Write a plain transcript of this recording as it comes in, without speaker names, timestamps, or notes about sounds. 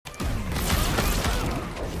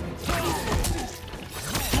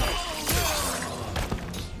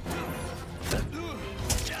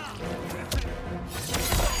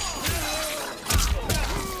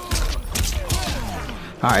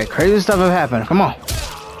Alright, crazy stuff have happened. Come on.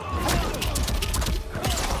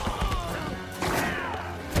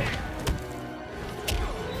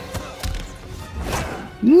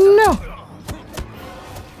 No!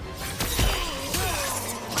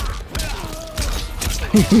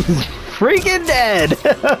 He's freaking dead!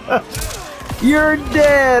 You're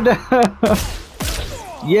dead!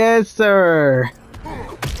 Yes, sir!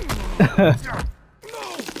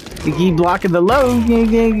 You keep blocking the low,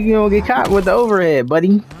 you don't get caught with the overhead,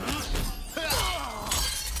 buddy.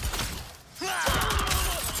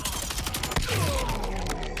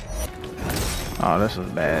 Oh, this is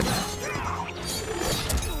bad.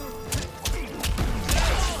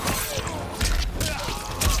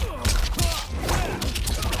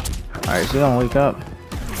 Alright, so you don't wake up.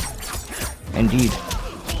 Indeed.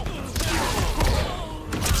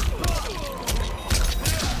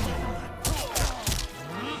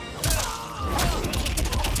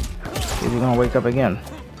 He's gonna wake up again.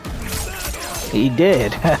 He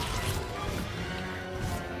did.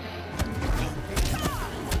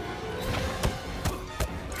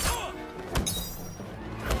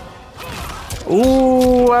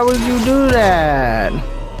 Ooh, why would you do that?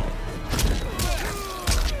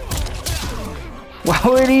 Why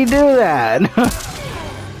would he do that?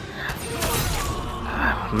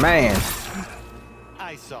 Man.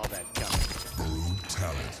 I saw that coming.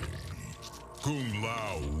 Brutality. Kung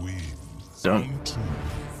Lao wins. Don't.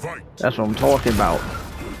 Fight. That's what I'm talking about.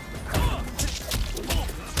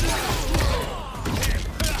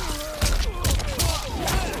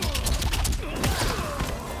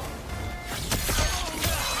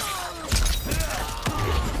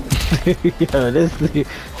 Yo, this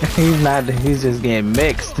he's just getting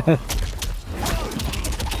mixed.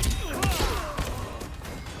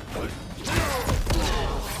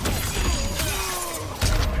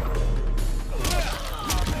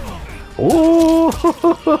 Ooh,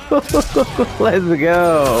 let's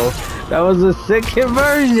go. That was a sick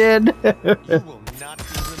conversion. You will not be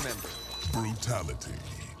remembered. Brutality.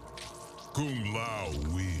 Kung Lao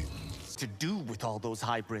wins. To do with all those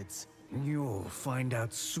hybrids. You'll find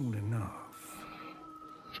out soon enough.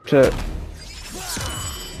 Shit.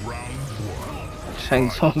 Round one. Shang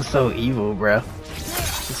Tsung's so evil, bro.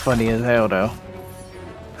 It's funny as hell, though.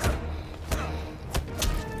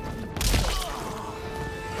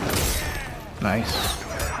 Nice.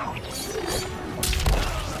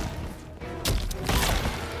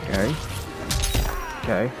 Okay.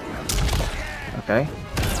 Okay. Okay.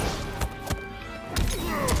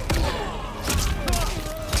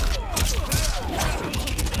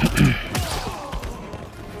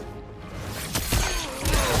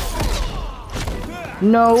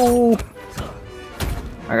 No!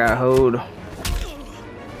 I got hold. Oh,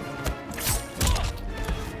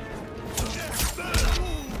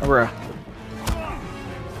 bruh.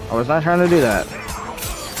 I was not trying to do that.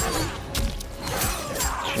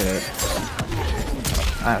 Shit.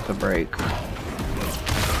 I have to break.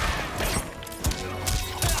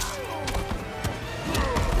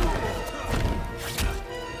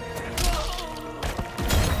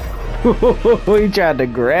 He tried to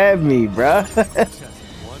grab me, bruh.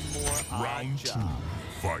 Round two.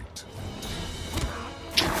 Fight.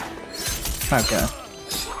 Okay.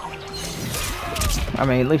 I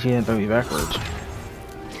mean, at least he didn't throw me backwards.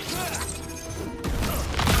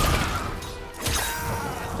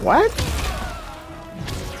 What?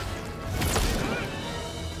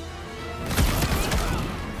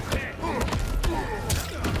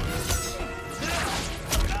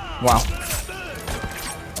 Wow.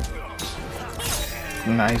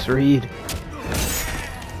 Nice read.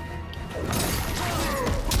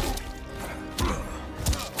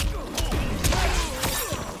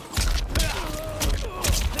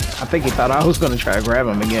 I think he thought I was gonna try to grab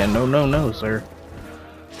him again. No, no, no, sir.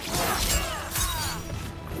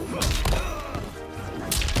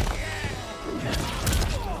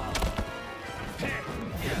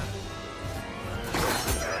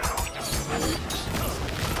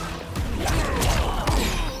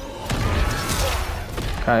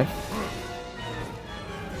 Okay.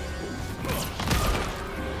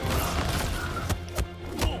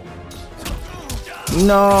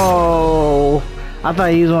 No, I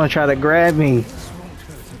thought he was gonna try to grab me.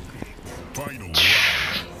 Final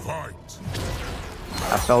fight.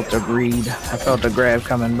 I felt the greed. I felt the grab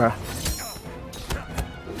coming, bro.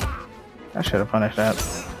 I should have punished that.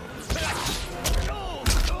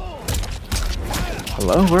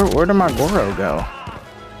 Hello? Where did my Goro go?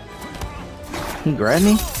 He grabbed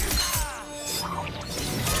me?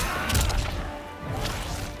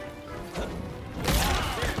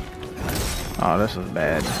 Oh, this is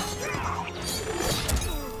bad.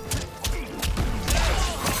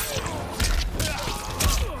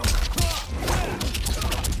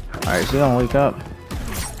 Alright, so you don't wake up.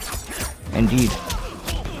 Indeed.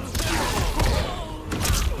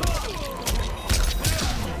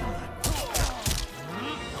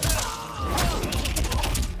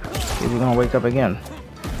 See if he's gonna wake up again.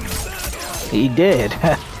 He did.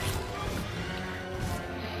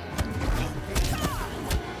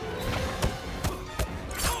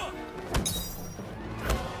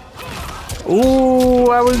 Ooh,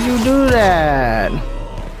 why would you do that?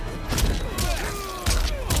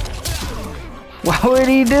 Why would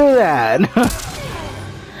he do that?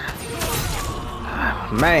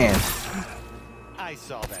 Man. I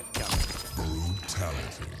saw that coming.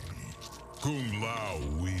 Brutality. Kung Lao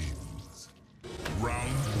wins.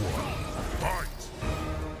 Round 1.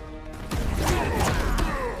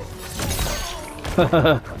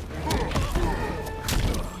 Fight!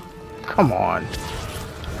 Come on.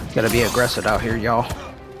 Gotta be aggressive out here, y'all.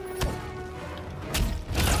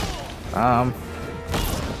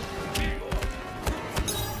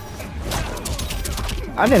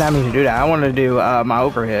 I did not mean to do that. I wanted to do my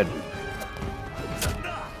overhead.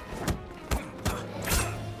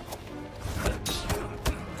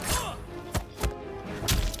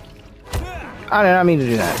 I did not mean to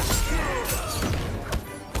do that.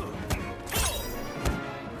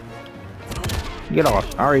 Get off.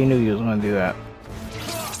 I already knew you was gonna do that.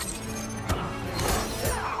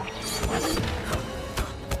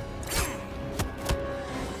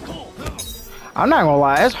 I'm not gonna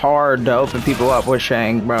lie, it's hard to open people up with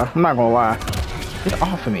Shang, bro. I'm not gonna lie. Get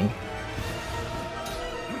off of me.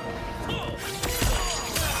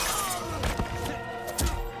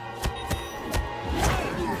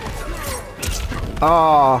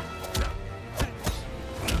 Oh.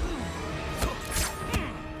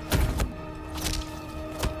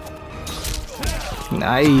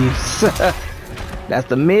 Nice. That's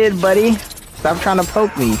the mid, buddy. Stop trying to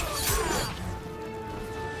poke me.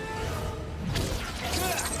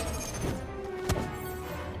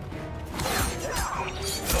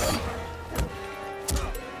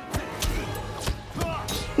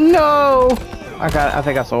 No! I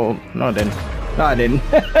think I sold. No, I didn't. No, I didn't.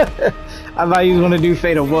 I thought you was gonna do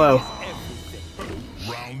fatal blow.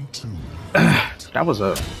 Round 2. That was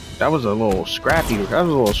a little scrappy. That was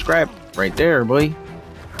a little scrap right there, boy.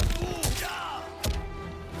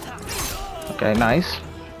 Okay, nice.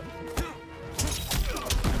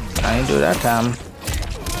 I didn't do it that time.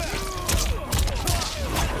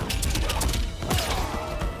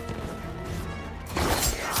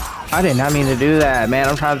 I did not mean to do that, man.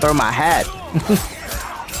 I'm trying to throw my hat.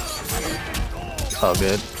 It's all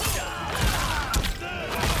good.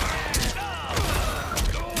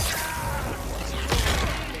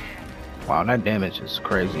 Wow, that damage is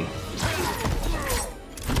crazy.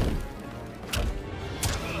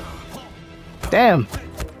 Damn.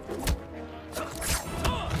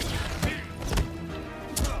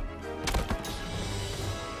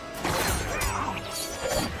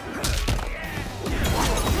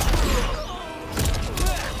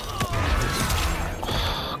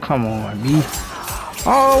 Come on, B.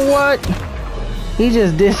 Oh, what? He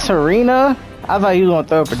just did Serena? I thought he was gonna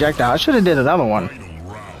throw a projectile. I should have did another one,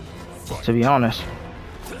 to be honest.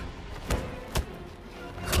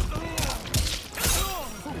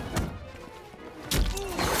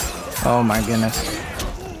 Oh my goodness.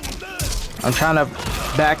 I'm trying to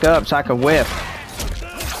back up so I can whip.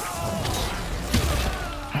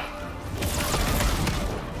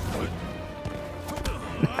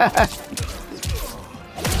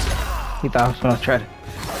 He thought I was gonna try to.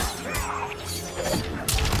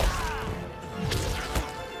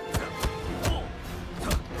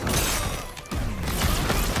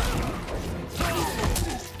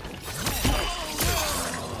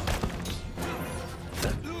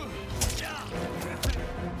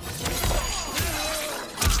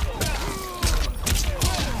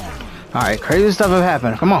 Alright, crazy stuff have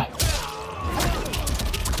happened. Come on.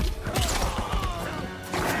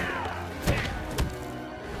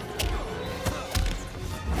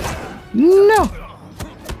 No.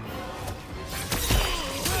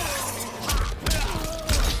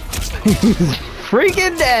 He's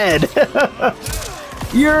freaking dead.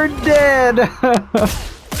 You're dead.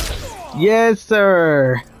 Yes,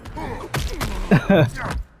 sir.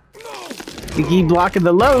 You keep blocking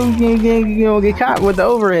the low, you gonna get caught with the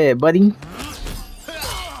overhead, buddy.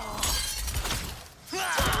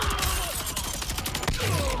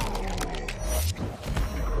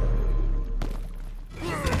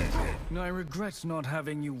 I regret not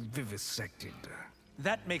having you vivisected.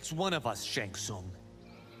 That makes one of us, Shang Tsung.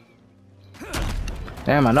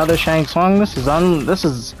 Damn, another Shang Tsung. This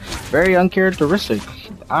is very uncharacteristic.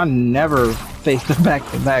 I never faced a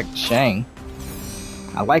back-to-back Shang.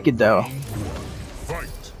 I like it though.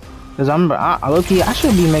 Fight. Cause low-key, I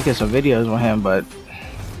should be making some videos with him, but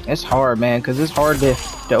it's hard, man. Cause it's hard to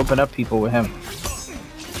open up people with him.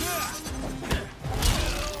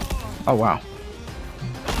 Oh wow.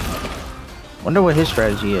 Wonder what his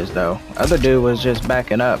strategy is though. Other dude was just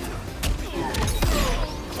backing up.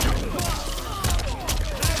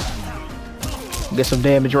 Get some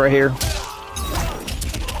damage right here.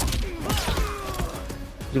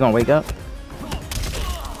 Is he gonna wake up?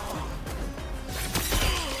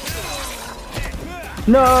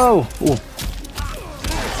 No! Ooh.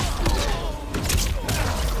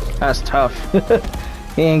 That's tough. He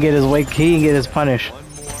didn't get his wake. He didn't get his punish.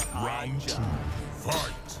 Round 2.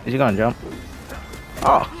 Fight. Is he gonna jump?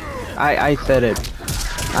 Oh, I said it.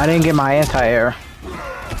 I didn't get my anti-air.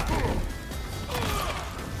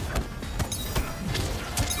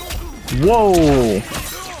 Whoa!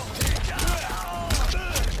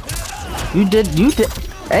 You did.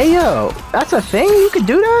 Hey yo, that's a thing? You could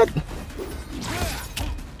do that?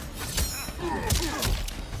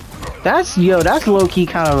 That's low-key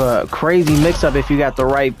kind of a crazy mix-up if you got the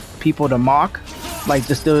right people to mock, like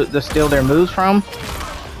to steal their moves from.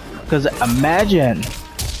 Cause imagine,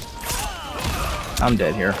 I'm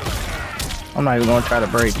dead here. I'm not even gonna try to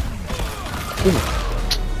break. Ooh.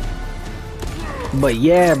 But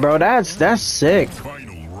yeah, bro, that's sick.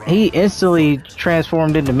 He instantly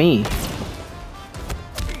transformed into me.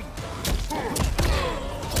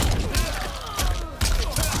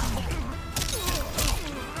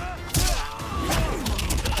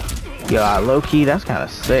 Yeah, low-key, that's kind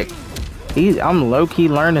of sick. I'm low-key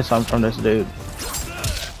learning something from this dude.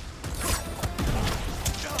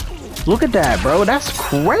 Look at that, bro. That's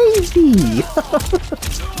crazy.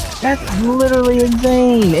 That's literally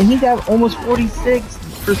insane. And he got almost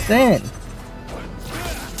 46%.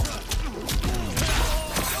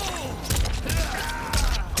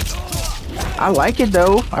 I like it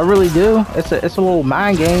though. I really do. It's a little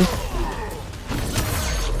mind game.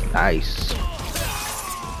 Nice.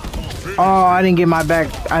 Oh, I didn't get my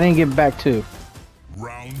back. I didn't get back too.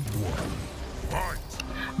 Round 1. Fight.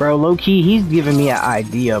 Bro, low key, he's giving me an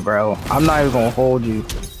idea, bro. I'm not even gonna hold you.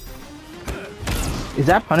 Is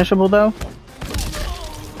that punishable though?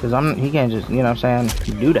 Cause he can't just, you know what I'm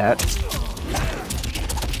saying, do that.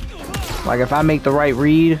 Like if I make the right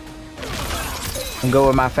read and go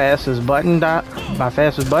with my fastest button.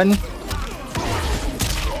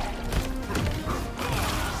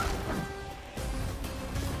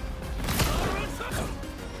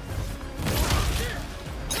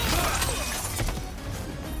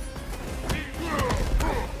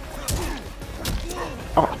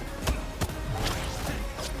 Oh.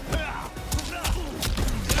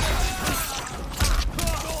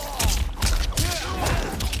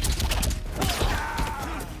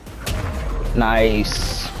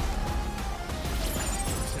 Nice.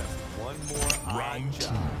 One more Round 2.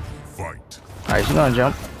 Fight. Alright, she's gonna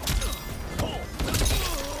jump.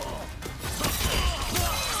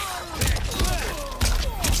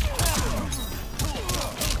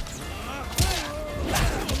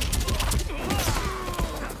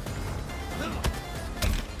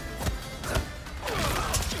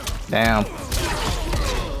 Damn.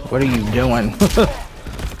 What are you doing?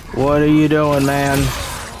 What are you doing, man?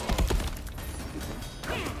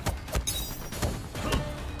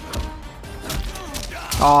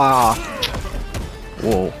 Ah.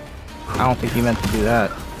 Whoa. I don't think he meant to do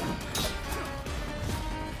that.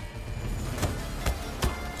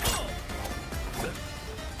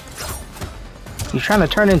 He's trying to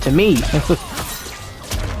turn into me.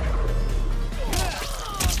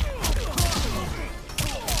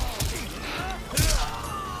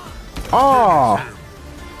 Oh.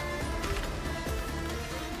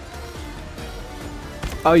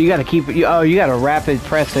 Oh, you gotta keep it. Oh, you gotta rapid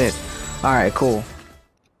press it. All right, cool.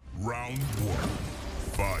 Round 1.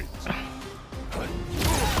 Fight.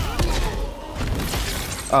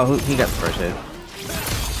 Oh, he got the first hit.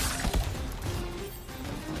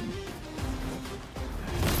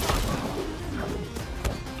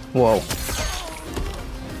 Whoa.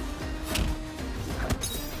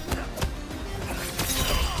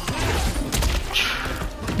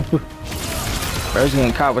 Bro's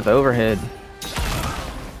getting caught with the overhead.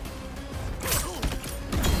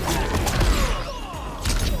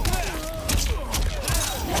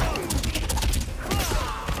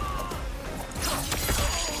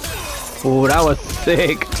 Ooh, that was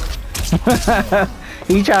sick.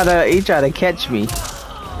 He tried to catch me.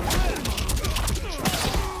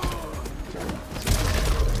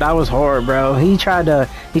 That was hard, bro. He tried to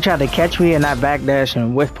catch me in that backdash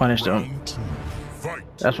and whiff punished him. Round 2. Fight.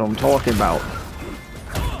 That's what I'm talking about.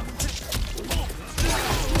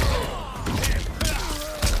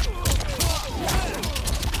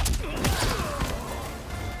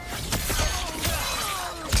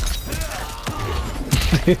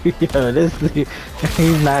 Yo, this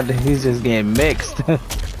he's not. He's just getting mixed.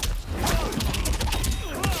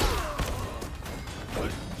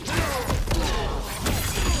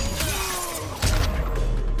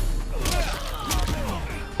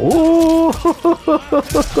 Ooh,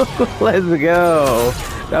 let's go.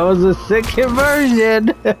 That was a sick conversion.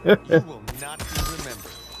 You will not be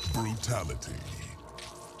remembered. Brutality.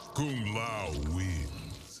 Kung Lao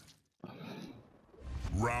wins.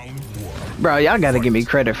 Round 1. Bro, y'all gotta give me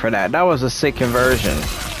credit for that. That was a sick conversion.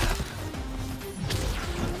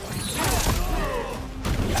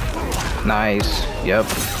 Nice. Yep.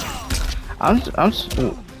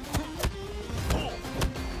 Ooh.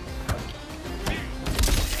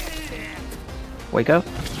 Wake up.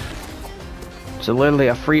 It's literally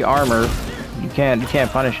a free armor. You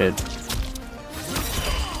can't punish it.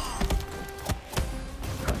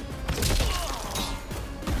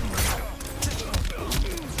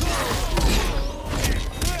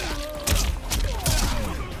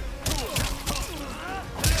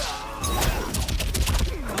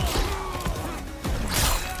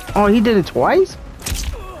 Oh, he did it twice?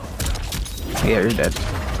 Yeah, you're dead.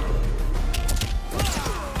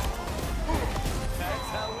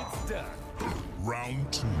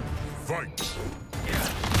 Round 2. Fight.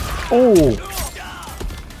 Oh.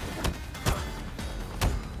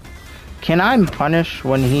 Can I punish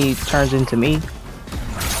when he turns into me?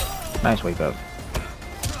 Nice wake up.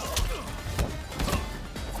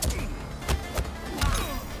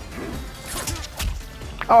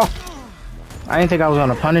 Oh. I didn't think I was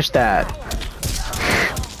gonna punish that.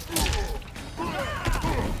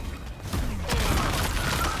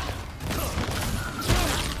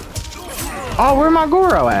 Oh, where my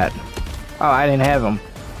Goro at? Oh, I didn't have him.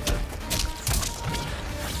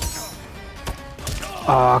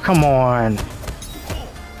 Oh, come on.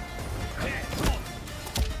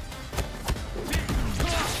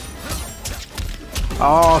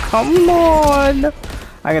 Oh, come on.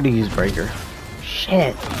 I gotta use breaker.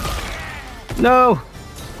 Shit. No.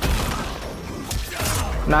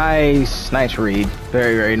 Nice. Nice read.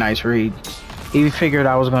 Very, very nice read. He figured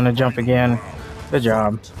I was gonna jump again. Good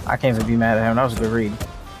job. I can't even be mad at him. That was a good read.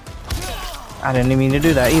 I didn't even mean to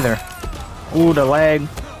do that either. Ooh, the lag.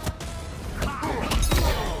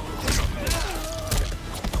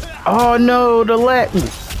 Oh no, the lag.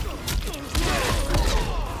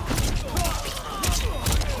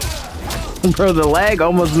 Bro, the lag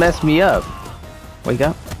almost messed me up. Wake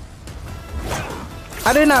up.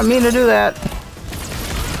 I did not mean to do that.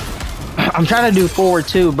 I'm trying to do forward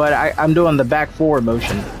too, but I'm doing the back forward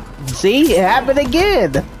motion. See, it happened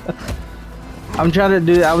again. I'm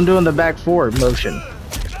doing the back forward motion.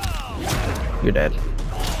 You're dead.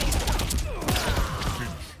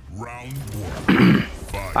 Round 1.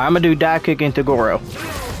 Fight. I'm gonna do dive kick into Goro.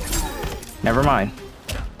 Never mind.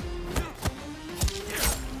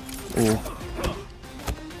 Ooh.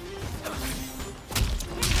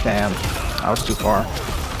 Damn, I was too far.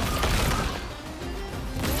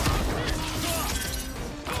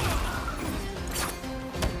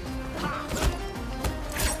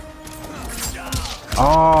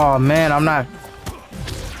 Oh man, I'm not.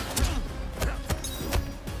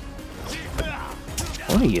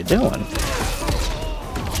 What are you doing?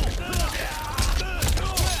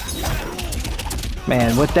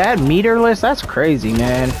 Man, with that meterless, that's crazy,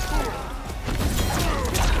 man.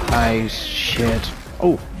 Nice shit.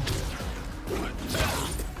 Oh.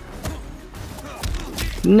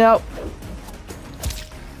 Nope.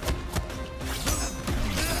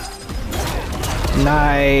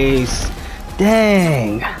 Nice.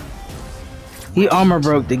 Dang. He armor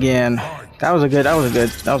broke again. That was a good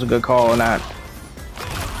call on that.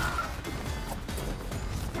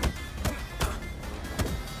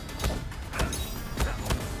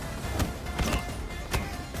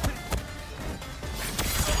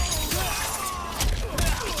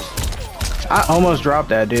 I almost dropped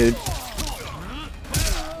that, dude.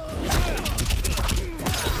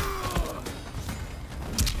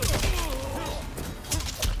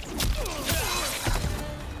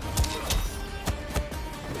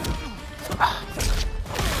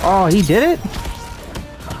 Oh, he did it?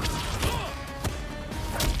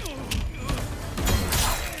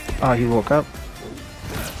 Oh, he woke up.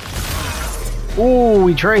 Ooh,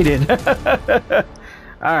 we traded.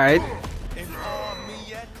 Alright.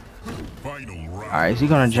 Alright, is he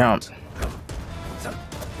gonna jump?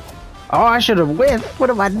 Oh, I should have whiffed. What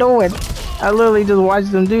am I doing? I literally just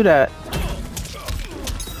watched them do that.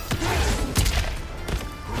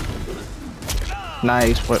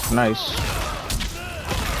 Nice, what? Nice.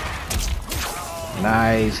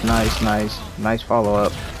 Nice, nice, nice. Nice follow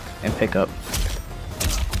up and pick up.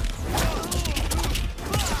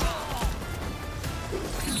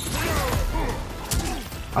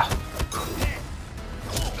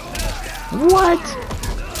 What?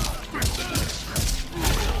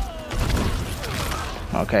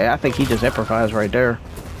 Okay, I think he just improvised right there.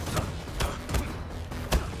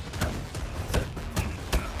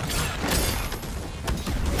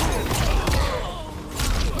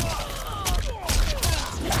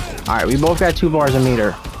 Alright, we both got 2 bars a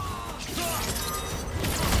meter.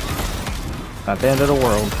 Not the end of the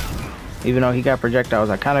world. Even though he got projectiles,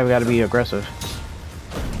 I kind of got to be aggressive.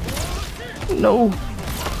 No.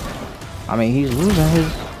 I mean, he's losing his...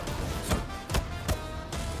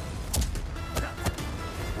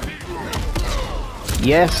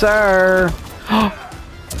 Yes, sir.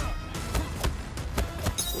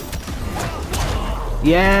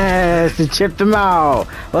 Yes, it chipped him out.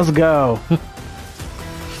 Let's go.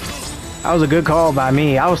 That was a good call by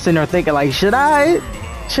me. I was sitting there thinking, like, should I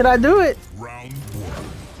do it? Round 1.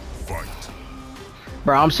 Fight.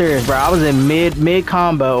 Bro, I'm serious, bro. I was in mid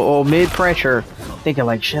combo or mid pressure, thinking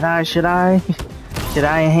like, should I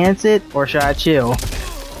enhance it or should I chill?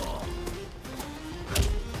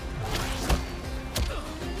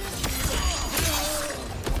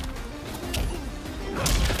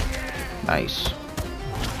 Nice.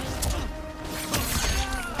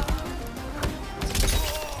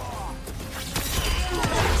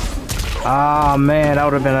 Ah, man, that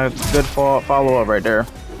would have been a good follow-up right there.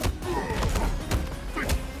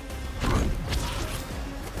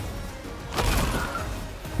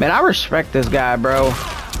 Man, I respect this guy, bro.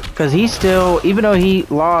 Because he's still, even though he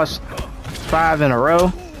lost 5 in a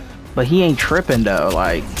row, but he ain't tripping, though.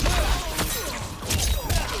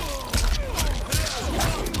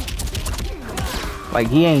 Like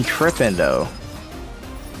he ain't tripping, though.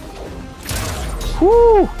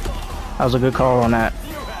 Whoo! That was a good call on that.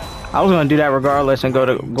 I was gonna do that regardless and go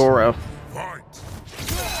to Goro.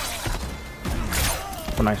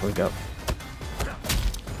 Oh, nice, wake up.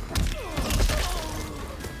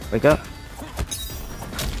 Wake up.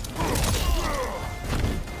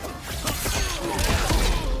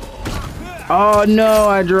 Oh no,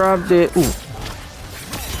 I dropped it. Ooh.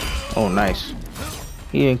 Oh, nice.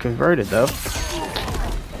 He didn't convert it though.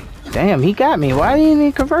 Damn, he got me. Why didn't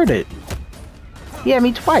he convert it? He had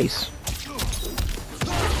me twice.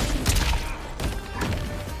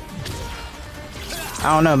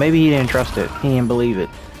 I don't know, maybe he didn't trust it. He didn't believe it.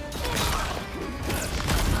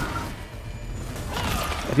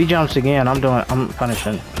 If he jumps again, I'm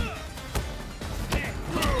punishing.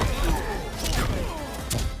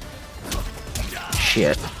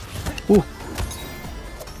 Shit. Ooh.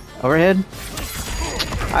 Overhead.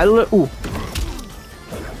 Ooh.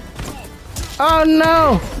 Oh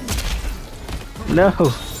no! No.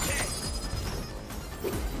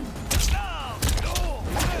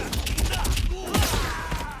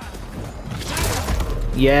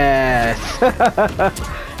 Yes.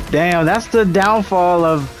 Damn, that's the downfall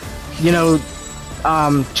of, you know,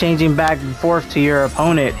 changing back and forth to your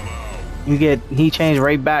opponent. He changed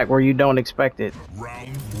right back where you don't expect it.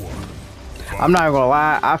 Round 1. I'm not gonna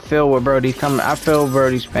lie, I feel where Brody's coming. I feel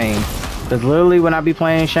Brody's pain. Cause literally when I be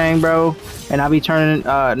playing Shang, bro, and I be turning,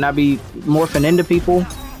 and I be morphing into people.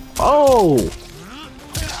 Oh,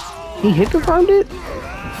 he hit confirmed it.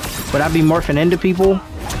 When I be morphing into people,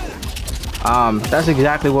 that's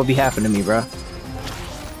exactly what be happening to me, bro.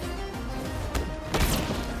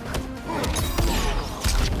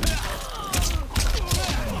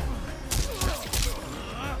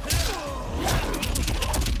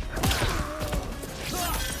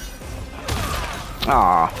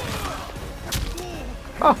 Ah.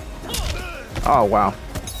 Oh. Oh, wow.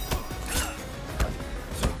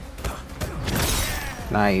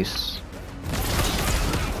 Nice.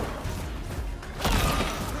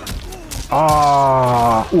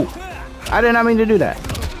 Oh. Ooh. I did not mean to do that.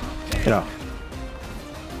 Get off.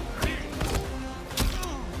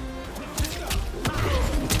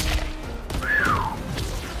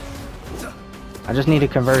 I just need a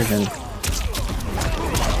conversion.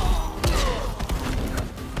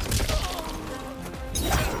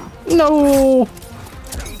 No.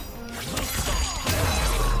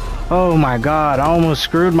 Oh my god, I almost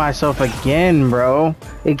screwed myself again, bro.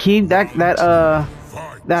 It keep that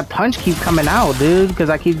punch keep coming out, dude, because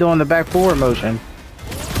I keep doing the back forward motion.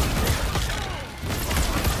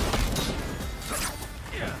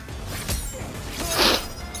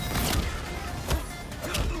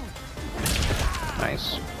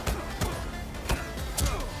 Nice.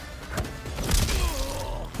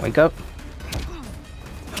 Wake up.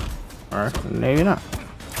 Or maybe not.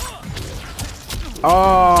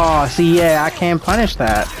 Oh, see, yeah, I can't punish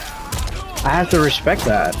that. I have to respect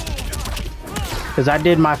that. Because I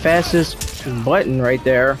did my fastest button right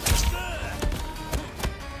there.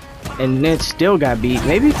 and it still got beat.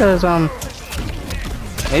 Maybe because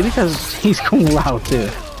he's cool loud too.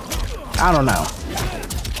 I don't know.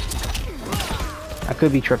 I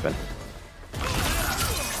could be tripping.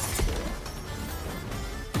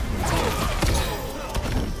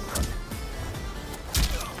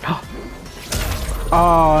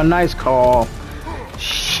 Oh, nice call.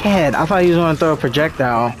 Shit, I thought he was gonna throw a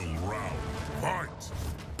projectile.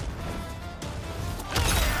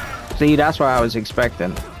 See, that's what I was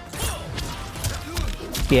expecting.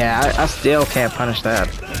 Yeah, I still can't punish that.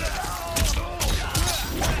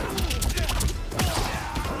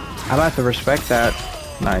 I have to respect that.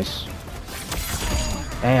 Nice.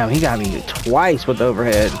 Damn, he got me twice with the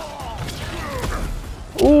overhead.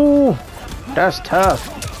 Ooh, that's tough.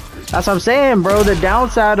 That's what I'm saying, bro. The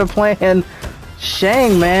downside of playing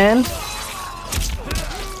Shang, man.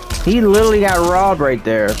 He literally got robbed right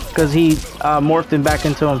there because he morphed him back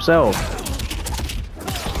into himself.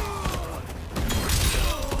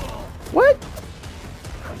 What?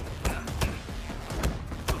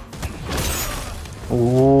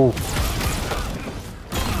 Ooh.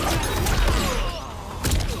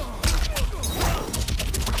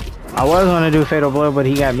 I was gonna do Fatal Blow, but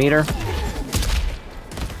he got meter.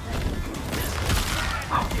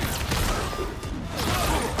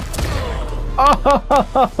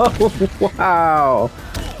 Oh, wow.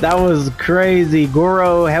 That was crazy.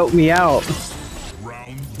 Goro helped me out.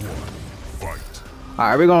 Round 1. Fight.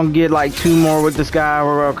 Alright, we're gonna get like 2 more with this guy.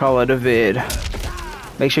 We're gonna call it a vid.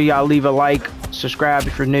 Make sure y'all leave a like, subscribe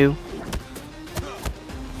if you're new.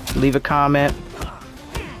 Leave a comment.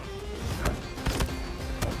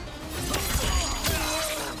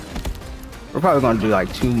 We're probably gonna do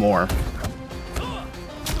like 2 more.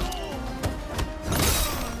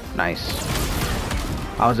 Nice.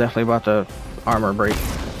 I was definitely about to armor break.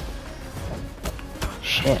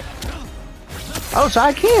 Shit. Oh, so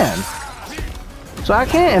I can. So I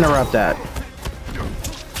can interrupt that.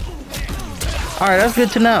 Alright, that's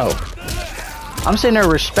good to know. I'm sitting there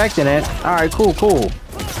respecting it. Alright, cool, cool.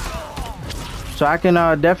 So I can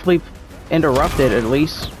definitely interrupt it at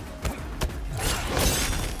least.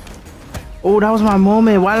 Oh, that was my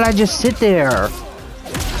moment. Why did I just sit there?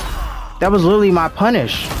 That was literally my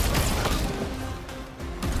punish.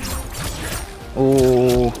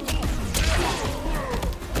 Oh.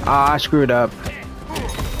 Ah, I screwed up.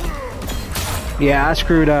 Yeah, I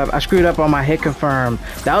screwed up. I screwed up on my hit confirm.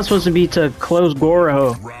 That was supposed to be to close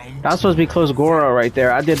Goro. That was supposed to be close Goro right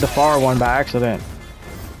there. I did the far one by accident.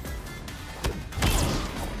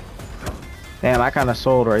 Damn, I kind of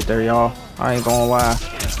sold right there, y'all. I ain't gonna lie.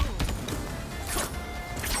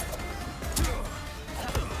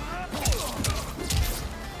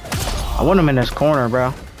 I want him in this corner,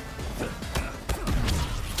 bro.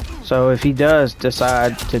 So if he does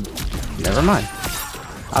decide to... Never mind.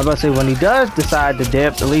 I was about to say, when he does decide to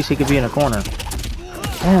dip, at least he could be in a corner.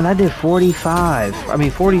 Man, I did 45. I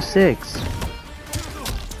mean, 46.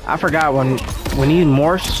 I forgot when he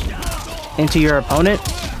morphs into your opponent,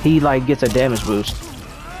 he, like, gets a damage boost.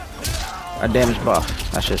 A damage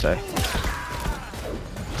buff, I should say.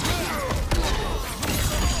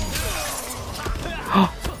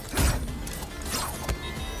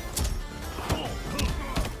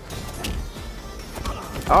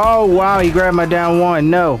 Oh, wow, he grabbed my down 1.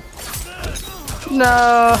 No.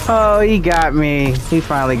 No, he got me. He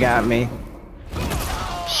finally got me.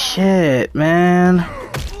 Shit, man.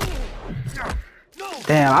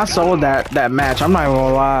 Damn, I sold that match. I'm not even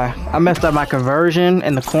gonna lie. I messed up my conversion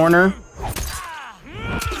in the corner.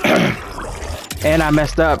 And I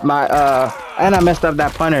messed up my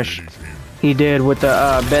that punish he did with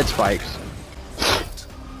the bed spikes.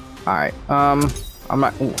 Alright, I'm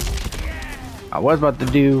not... Ooh. I was about to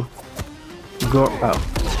do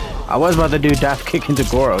I was about to do dive kick into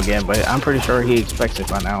Goro again, but I'm pretty sure he expects it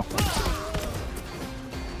by now.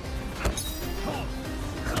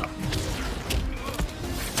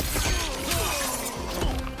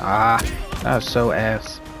 Ah, that was so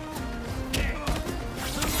ass.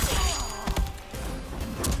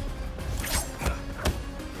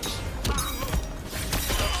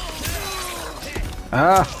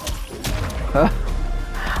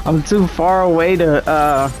 I'm too far away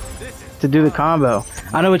to do the combo.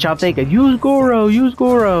 I know what y'all thinking. Use Goro, use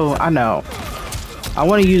Goro. I know. I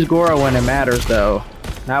want to use Goro when it matters, though.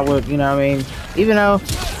 That would, you know what I mean? Even though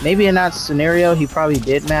maybe in that scenario he probably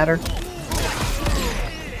did matter.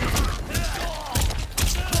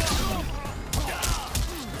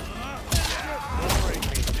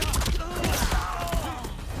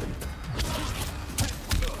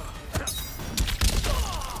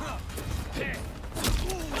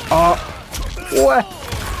 Oh, what?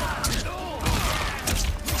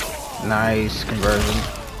 Nice conversion.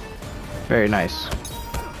 Very nice.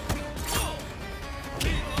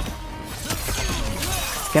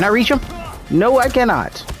 Can I reach him? No, I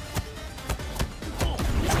cannot.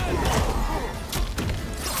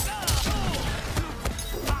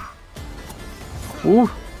 Ooh.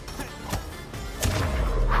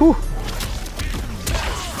 Whew.